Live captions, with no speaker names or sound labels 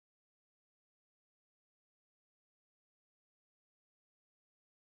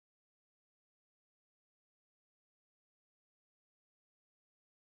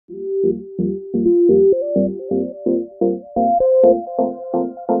Hi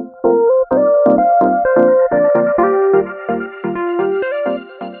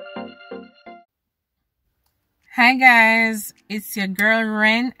guys, it's your girl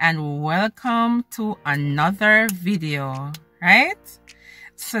Ren and welcome to another video, right?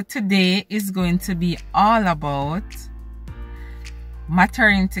 So today is going to be all about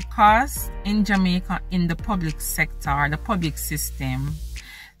maternity costs in Jamaica in the public sector, the public system.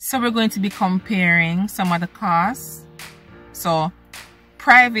 So we're going to be comparing some of the costs. So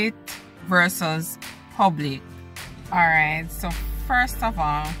private versus public. Alright, so first of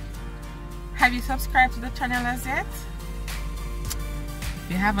all, have you subscribed to the channel as yet?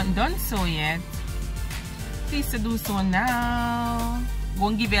 If you haven't done so yet, please do so now.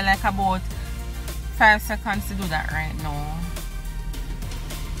 Won't give you like about 5 seconds to do that right now.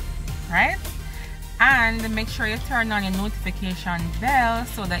 Right? And make sure you turn on your notification bell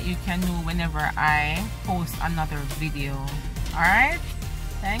so that you can know whenever I post another video. Alright?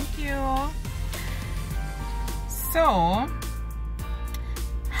 Thank you. So,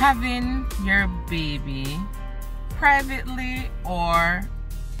 having your baby privately or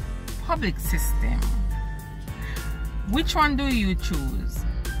public system, which one do you choose?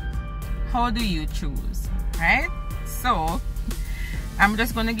 How do you choose? Right? So I'm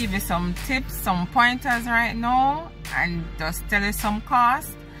just going to give you some tips, some pointers right now, and just tell you some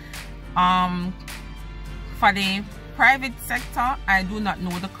costs. For the private sector, I do not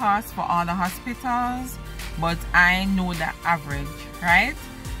know the cost for all the hospitals, but I know the average, right?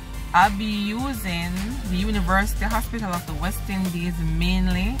 I'll be using the University Hospital of the West Indies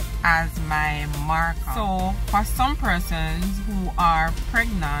mainly as my marker. So for some persons who are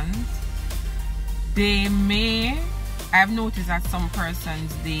pregnant, I've noticed that some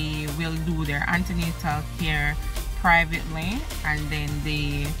persons, they will do their antenatal care privately and then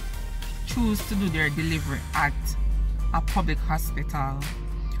they choose to do their delivery at a public hospital.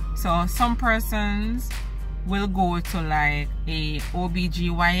 So some persons will go to like a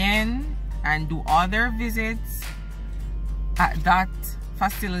OBGYN and do all their visits at that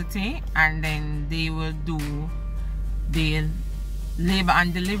facility, and then they will do the labor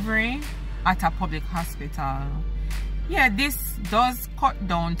and delivery at a public hospital. Yeah, this does cut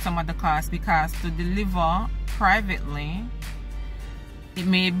down some of the costs because to deliver privately, it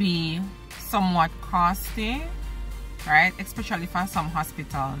may be somewhat costly, right? Especially for some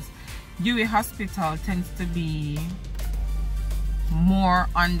hospitals. UA Hospital tends to be more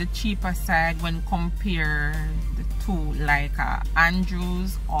on the cheaper side when compared to like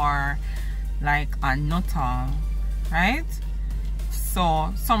Andrews or like a Nuttall, right?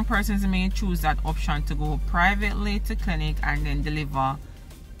 So some persons may choose that option to go privately to clinic and then deliver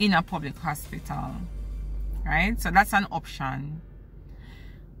in a public hospital, right? So that's an option.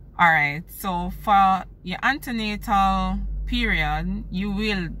 Alright, so for your antenatal period, you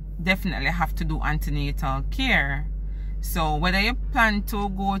will definitely have to do antenatal care. So whether you plan to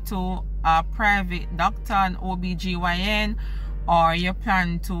go to a private doctor, an OBGYN, or you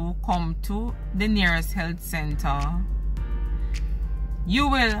plan to come to the nearest health center, you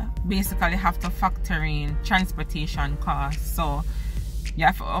will basically have to factor in transportation costs. So you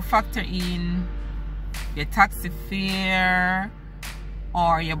have to factor in your taxi fare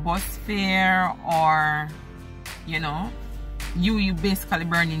or your bus fare, or you know, you basically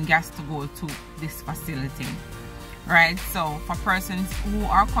burning gas to go to this facility, right? So for persons who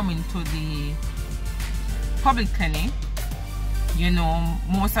are coming to the public clinic, you know,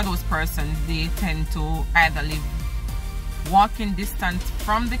 most of those persons, they tend to either live walking distance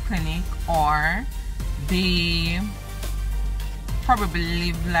from the clinic, or they probably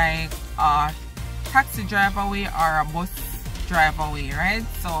live like a taxi drive away or a bus drive away, right?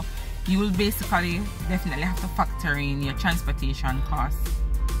 So you will basically definitely have to factor in your transportation costs.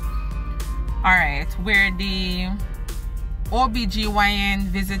 Alright, where the OBGYN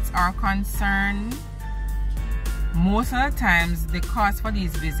visits are concerned, most of the times the cost for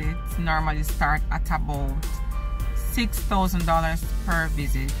these visits normally start at about $6,000 per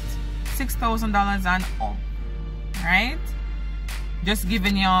visit. $6,000 and up, right? Just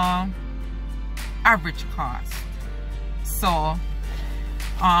giving you average cost. So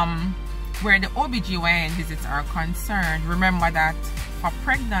where the OBGYN visits are concerned, remember that for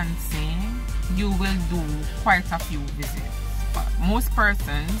pregnancy, you will do quite a few visits. But most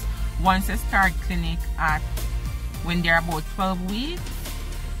persons, once they start clinic at when they're about 12 weeks,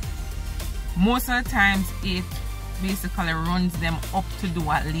 most of the times it basically runs them up to do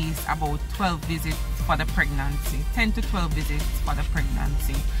at least about 12 visits for the pregnancy, 10 to 12 visits for the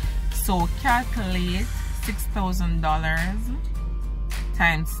pregnancy. So calculate $6,000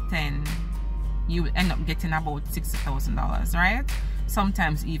 times 10, you will end up getting about $60,000, right?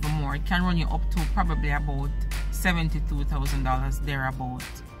 Sometimes even more. It can run you up to probably about $72,000 thereabout,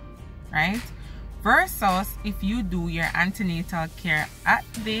 right? Versus if you do your antenatal care at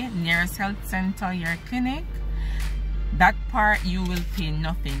the nearest health center, your clinic, that part you will pay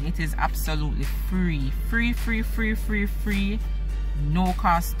nothing. It is absolutely free. Free. No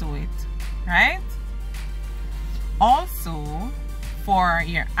cost to it, right? Also, for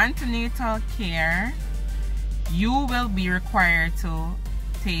your antenatal care, you will be required to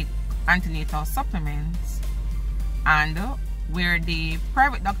take antenatal supplements. And where the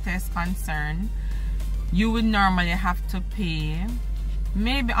private doctor is concerned, you would normally have to pay,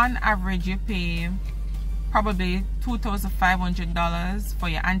 maybe on average you pay probably $2,500 for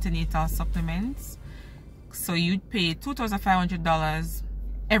your antenatal supplements. So you'd pay $2,500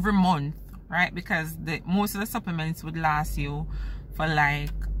 every month, right? Because most of the supplements would last you for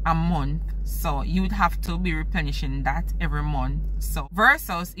like a month. So you would have to be replenishing that every month. So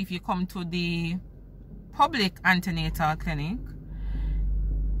versus if you come to the public antenatal clinic,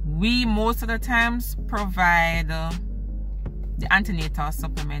 we most of the times provide the antenatal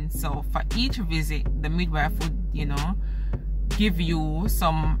supplement. So for each visit, the midwife would, you know, give you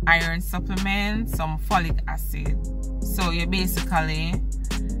some iron supplement, some folic acid. So you're basically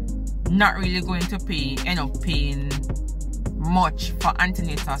not really going to end up paying much for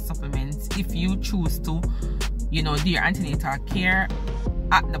antenatal supplements if you choose to, you know, do your antenatal care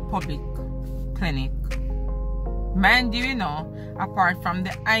at the public clinic. Mind you, you know, apart from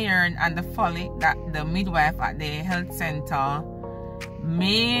the iron and the folic that the midwife at the health center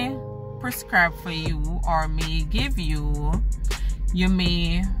may prescribe for you or may give you, you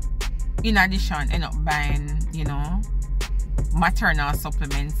may in addition end up buying, you know, maternal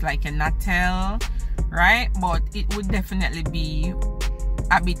supplements like a Natel, right? But it would definitely be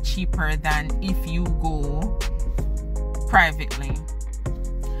a bit cheaper than if you go privately.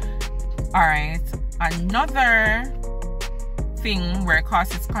 All right, another thing where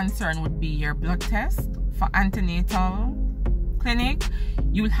cost is concerned would be your blood test. For antenatal clinic,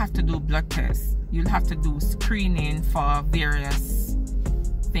 you'll have to do blood tests. You'll have to do screening for various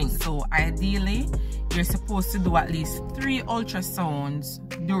things. So ideally, you're supposed to do at least 3 ultrasounds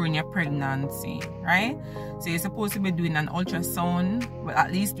during your pregnancy, right? So you're supposed to be doing an ultrasound, but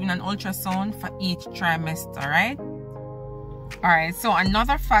at least doing an ultrasound for each trimester, right? All right, so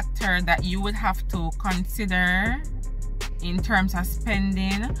another factor that you would have to consider in terms of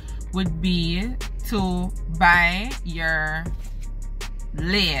spending would be to buy your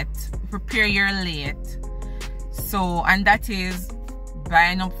late, prepare your late. So, and that is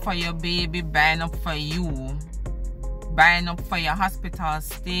buying up for your baby, buying up for you, buying up for your hospital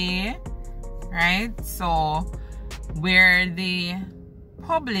stay, right? So where the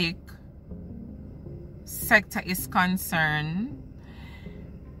public sector is concerned,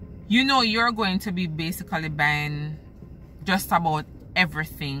 you know, you're going to be basically buying just about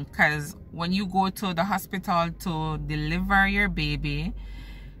everything, because when you go to the hospital to deliver your baby,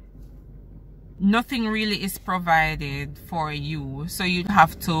 nothing really is provided for you. So you'd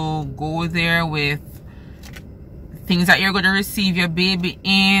have to go there with things that you're going to receive your baby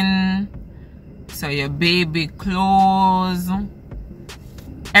in, so your baby clothes,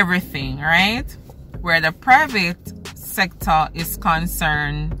 everything, right? Where the private sector is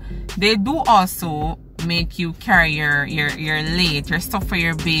concerned, they do also make you carry your late, your stuff for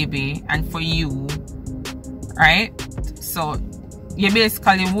your baby and for you, right? So you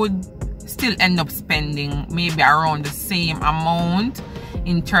basically would still end up spending maybe around the same amount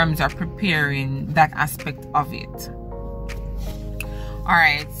in terms of preparing that aspect of it. All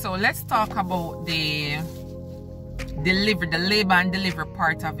right, so let's talk about the delivery, the labor and delivery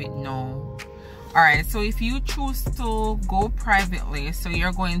part of it now. All right, so if you choose to go privately, so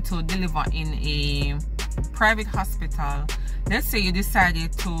you're going to deliver in a private hospital, let's say you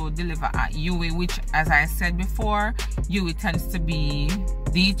decided to deliver at UWI, which, as I said before, UWI tends to be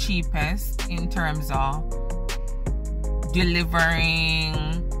the cheapest in terms of delivering,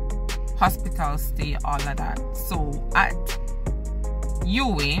 hospital stay, all of that. So at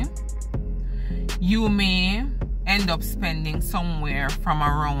UWI, you may end up spending somewhere from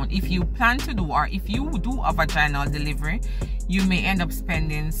around, if you plan to do, or if you do a vaginal delivery, you may end up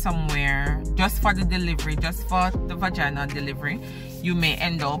spending somewhere just for the delivery, just for the vaginal delivery, you may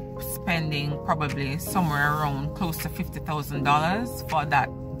end up spending probably somewhere around close to $50,000 for that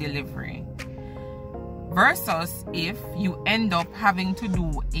delivery. Versus if you end up having to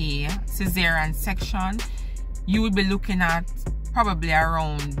do a cesarean section, you will be looking at probably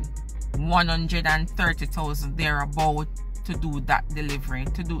around $130,000 thereabout to to do that delivery,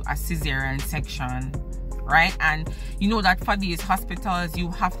 to do a cesarean section, right? And you know that for these hospitals, you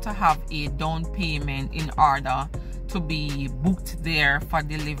have to have a down payment in order to be booked there for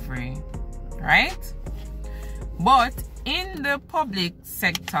delivery, right? But in the public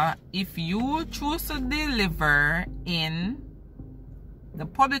sector, if you choose to deliver in the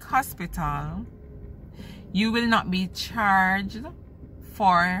public hospital, you will not be charged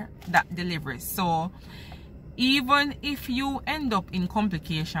for that delivery. So even if you end up in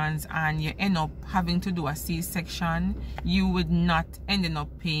complications and you end up having to do a C-section, you would not end up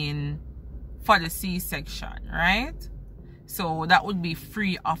paying for the C-section, right? So that would be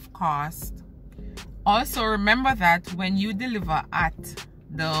free of cost. Also remember that when you deliver at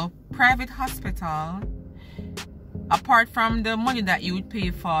the private hospital, apart from the money that you would pay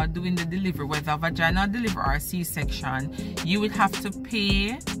for doing the delivery, whether vaginal delivery or C-section, you would have to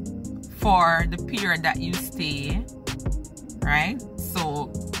pay for the period that you stay, right?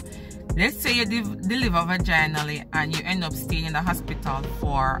 So let's say you deliver vaginally and you end up staying in the hospital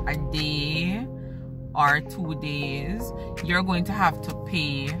for a day or 2 days, you're going to have to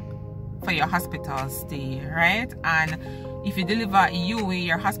pay for your hospital stay, right? And if you deliver UE,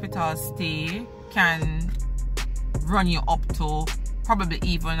 your hospital stay can run you up to probably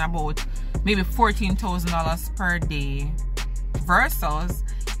even about maybe $14,000 per day, versus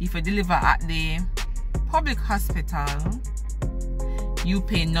if you deliver at the public hospital, you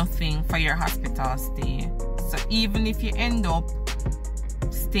pay nothing for your hospital stay. So even if you end up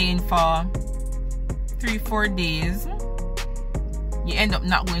staying for 3-4 days, you end up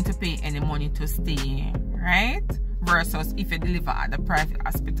not going to pay any money to stay, right? Versus if you deliver at the private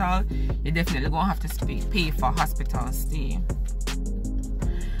hospital, you're definitely going to have to pay for hospital stay.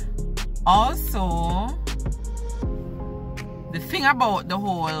 Also, the thing about the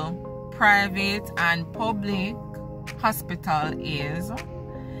whole private and public hospital is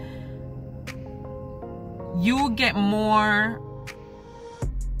you get more.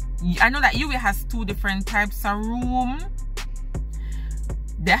 I know that UE has 2 different types of room.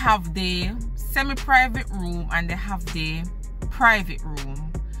 They have the semi-private room and they have the private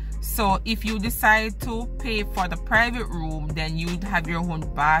room. So if you decide to pay for the private room, then you'd have your own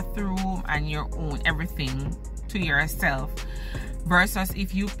bathroom and your own everything to yourself, versus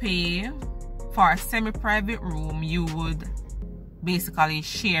if you pay for a semi-private room, you would basically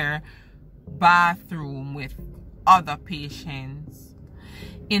share bathroom with other patients.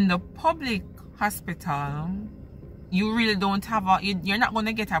 In the public hospital, you really don't have you're not going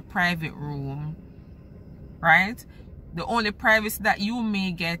to get a private room, right? The only privacy that you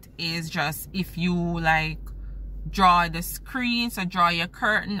may get is just if you like draw the screen, so draw your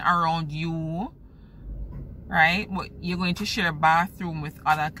curtain around you, right? But you're going to share a bathroom with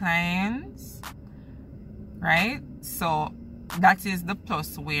other clients, right? So that is the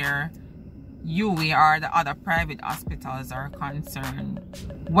plus where UE or the other private hospitals are concerned.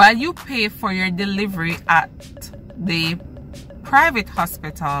 While you pay for your delivery at the private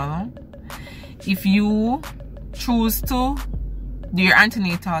hospital, if you choose to do your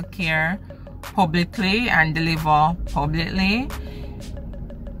antenatal care publicly and deliver publicly,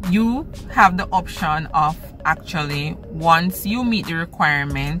 you have the option of actually, once you meet the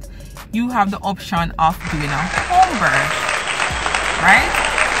requirement, you have the option of doing a home birth, right?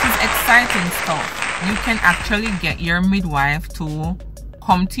 It's exciting stuff. You can actually get your midwife to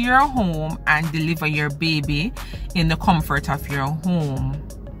come to your home and deliver your baby in the comfort of your home,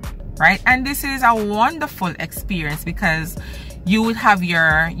 right? And this is a wonderful experience because you would have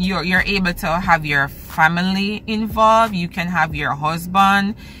you're able to have your family involved. You can have your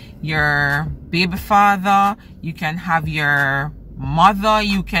husband, your baby father, you can have your mother,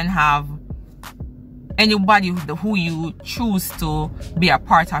 you can have anybody who you choose to be a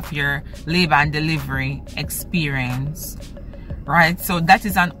part of your labor and delivery experience, right? So that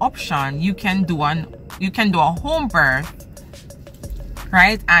is an option. You can do a home birth,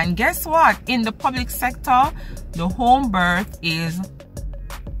 right? And guess what? In the public sector, the home birth is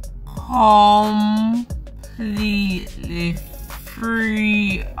completely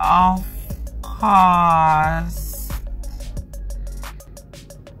free of cost,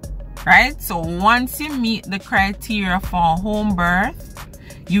 right? So once you meet the criteria for home birth,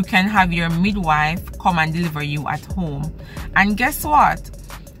 you can have your midwife come and deliver you at home. And guess what?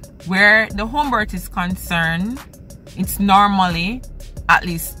 Where the home birth is concerned, it's normally at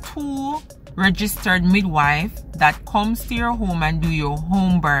least 2 registered midwife that comes to your home and do your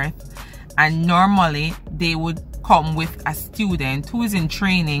home birth, and normally they would come with a student who is in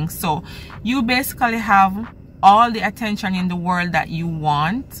training. So you basically have all the attention in the world that you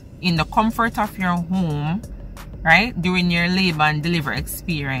want in the comfort of your home, right, during your labor and delivery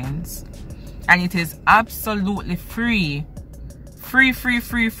experience. And it is absolutely free.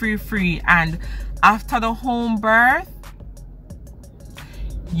 Free. And after the home birth,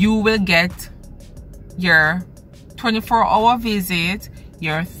 you will get your 24-hour visit,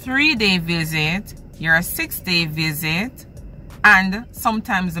 your 3-day visit, your 6-day visit, and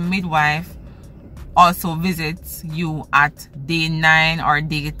sometimes the midwife also visits you at day 9 or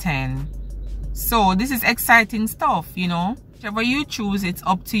day 10. So this is exciting stuff, you know. Whichever you choose, it's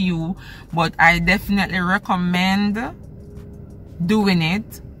up to you, but I definitely recommend doing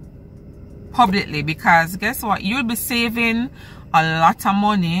it publicly, because guess what, you'll be saving a lot of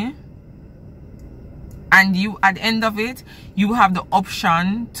money, and you, at the end of it, you have the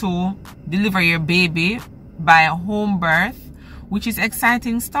option to deliver your baby by a home birth, which is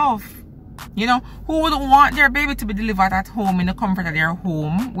exciting stuff. You know, who wouldn't want their baby to be delivered at home, in the comfort of their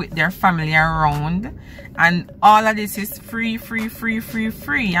home with their family around? And all of this is free.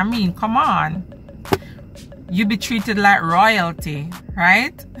 I mean, come on, you be treated like royalty,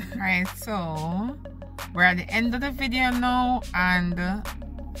 right? Right, so we're at the end of the video now, and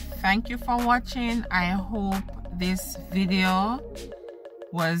thank you for watching. I hope this video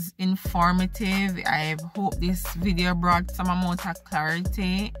was informative. I hope this video brought some amount of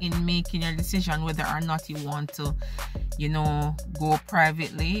clarity in making your decision whether or not you want to, you know, go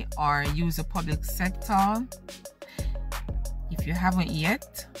privately or use the public sector. If you haven't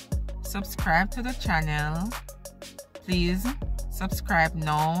yet, subscribe to the channel. Please subscribe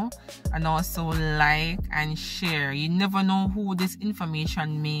now, and also like and share. You never know who this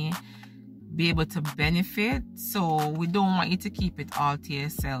information may be able to benefit, so we don't want you to keep it all to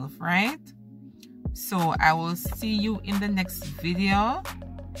yourself, right? So I will see you in the next video.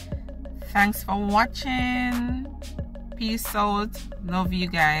 Thanks for watching. Peace out. Love you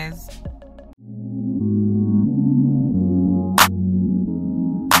guys.